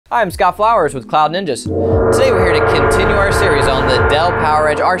Hi, I'm Scott Flowers with Cloud Ninjas. Today we're here to continue our series on the Dell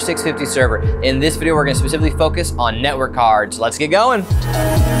PowerEdge R650 Server. In this video, we're going to specifically focus on network cards. Let's get going.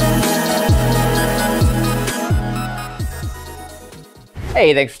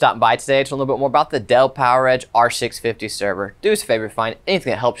 Hey, thanks for stopping by today to learn a little bit more about the Dell PowerEdge R650 Server. Do us a favor, find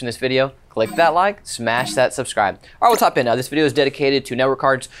anything that helps in this video, click that like, smash that subscribe. All right, we'll top in. Now, this video is dedicated to network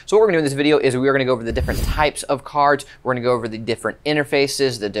cards. So what we're gonna do in this video is we're gonna go over the different types of cards. We're gonna go over the different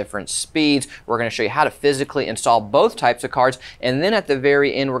interfaces, the different speeds. We're gonna show you how to physically install both types of cards. And then at the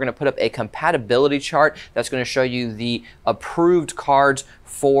very end, we're gonna put up a compatibility chart that's gonna show you the approved cards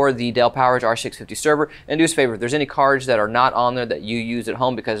for the Dell PowerEdge R650 Server. And do us a favor, if there's any cards that are not on there that you use at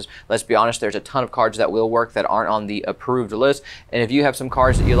home, because let's be honest, there's a ton of cards that will work that aren't on the approved list. And if you have some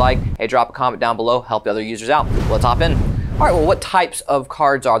cards that you like, hey, drop a comment down below, help the other users out. Let's hop in. All right, well, what types of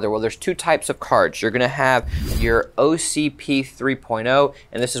cards are there? Well, there's two types of cards. You're gonna have your OCP 3.0,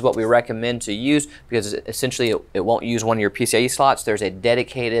 and this is what we recommend to use because essentially it won't use one of your PCIe slots. There's a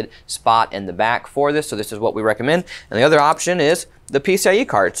dedicated spot in the back for this, so this is what we recommend. And the other option is the PCIe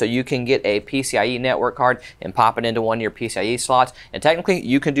card. So you can get a PCIe network card and pop it into one of your PCIe slots. And technically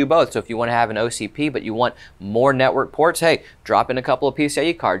you can do both. So if you want to have an OCP but you want more network ports, hey, drop in a couple of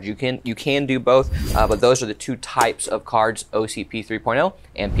PCIe cards. You can do both, but those are the two types of cards, OCP 3.0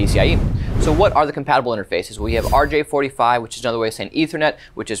 and PCIe. So what are the compatible interfaces? We have RJ45, which is another way of saying Ethernet,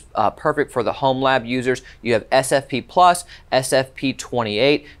 which is perfect for the home lab users. You have SFP+,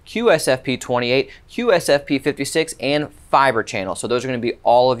 SFP28, QSFP28, QSFP56, and fiber channel. So those are going to be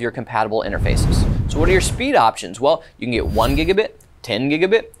all of your compatible interfaces. So what are your speed options? Well, you can get 1 gigabit, 10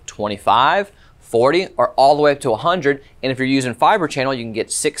 gigabit, 25, 40, or all the way up to 100. And if you're using fiber channel, you can get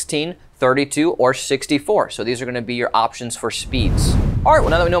 16, 32, or 64. So these are going to be your options for speeds. All right, well,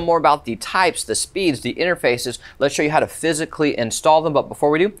 now that we know more about the types, the speeds, the interfaces, let's show you how to physically install them. But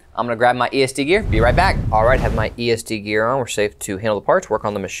before we do, I'm going to grab my ESD gear. Be right back. All right, have my ESD gear on. We're safe to handle the parts, work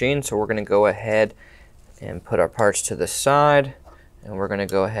on the machine. So we're going to go ahead and put our parts to the side, and we're gonna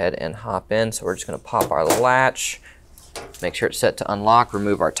go ahead and hop in. So we're just gonna pop our latch, make sure it's set to unlock,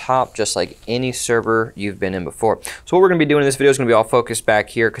 remove our top, just like any server you've been in before. So what we're gonna be doing in this video is gonna be all focused back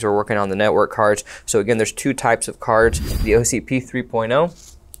here because we're working on the network cards. So again, there's two types of cards, the OCP 3.0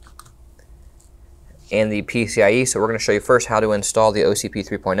 and the PCIe. So we're going to show you first how to install the OCP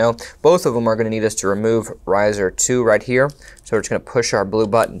 3.0. Both of them are going to need us to remove riser 2 right here. So we're just going to push our blue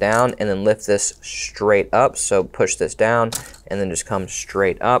button down and then lift this straight up. So push this down and then just come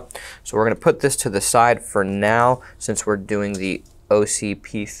straight up. So we're going to put this to the side for now since we're doing the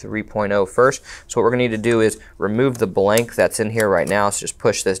OCP 3.0 first. So what we're going to need to do is remove the blank that's in here right now. So just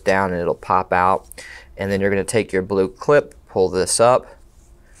push this down and it'll pop out. And then you're going to take your blue clip, pull this up,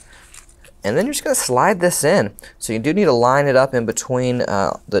 and then you're just going to slide this in. So you do need to line it up in between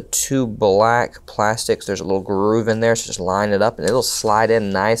the two black plastics. There's a little groove in there, so just line it up and it'll slide in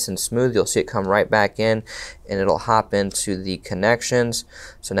nice and smooth. You'll see it come right back in and it'll hop into the connections.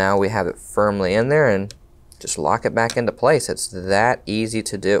 So now we have it firmly in there and just lock it back into place. It's that easy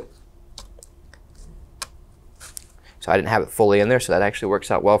to do. So I didn't have it fully in there, so that actually works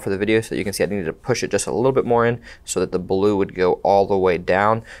out well for the video. So you can see I needed to push it just a little bit more in so that the blue would go all the way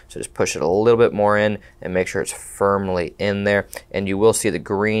down. So just push it a little bit more in and make sure it's firmly in there. And you will see the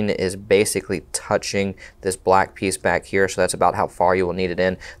green is basically touching this black piece back here. So that's about how far you will need it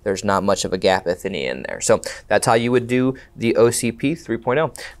in. There's not much of a gap, if any, in there. So that's how you would do the OCP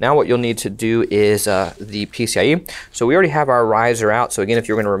 3.0. Now what you'll need to do is the PCIe. So we already have our riser out. So again, if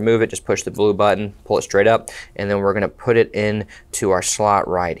you're going to remove it, just push the blue button, pull it straight up, and then we're going to put it into our slot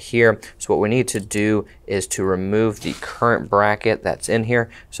right here. So what we need to do is to remove the current bracket that's in here.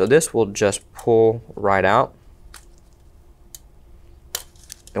 So this will just pull right out.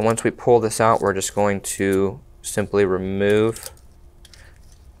 And once we pull this out, we're just going to simply remove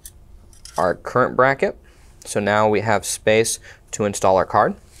our current bracket. So now we have space to install our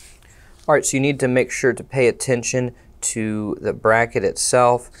card. All right, so you need to make sure to pay attention to the bracket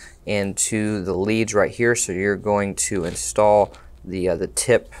itself and to the leads right here. So you're going to install the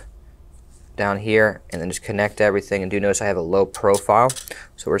tip down here and then just connect everything. And do notice I have a low profile.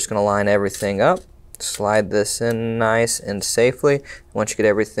 So we're just going to line everything up, slide this in nice and safely. Once you get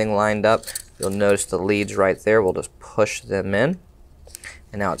everything lined up, you'll notice the leads right there. We'll just push them in.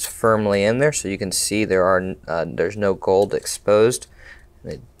 And now it's firmly in there. So you can see there's no gold exposed.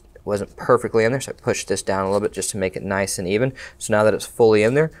 It wasn't perfectly in there, so I pushed this down a little bit just to make it nice and even. So now that it's fully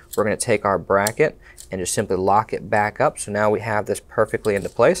in there, we're going to take our bracket and just simply lock it back up. So now we have this perfectly into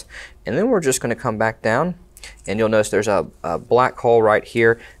place. And then we're just going to come back down And you'll notice there's a black hole right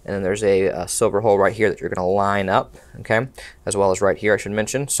here, and then there's a silver hole right here that you're going to line up, okay, as well as right here, I should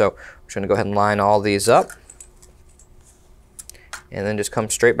mention. So we're just going to go ahead and line all these up, and then just come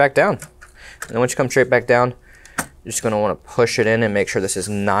straight back down. And then once you come straight back down, you're just going to want to push it in and make sure this is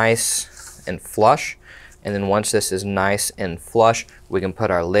nice and flush. And then once this is nice and flush, we can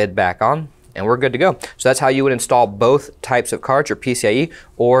put our lid back on, and we're good to go. So that's how you would install both types of cards, your PCIe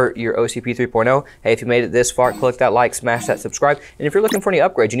or your OCP 3.0. Hey, if you made it this far, click that like, smash that subscribe. And if you're looking for any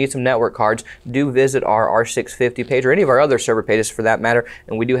upgrades, you need some network cards, do visit our R650 page or any of our other server pages for that matter.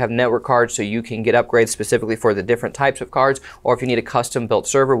 And we do have network cards so you can get upgrades specifically for the different types of cards. Or if you need a custom built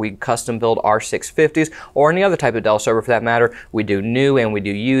server, we custom build R650s or any other type of Dell server for that matter. We do new and we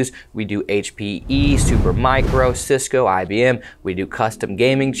do used. We do HPE, Supermicro, Cisco, IBM. We do custom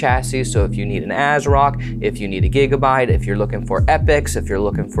gaming chassis. So if you need an ASRock, if you need a Gigabyte, if you're looking for Epics, if you're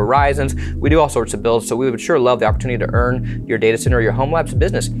looking for Ryzens, we do all sorts of builds. So we would sure love the opportunity to earn your data center or your home labs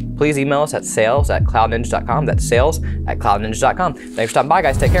business. Please email us at sales@cloudninja.com. That's sales@cloudninja.com. Thanks for stopping by,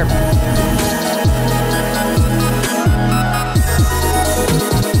 guys. Take care.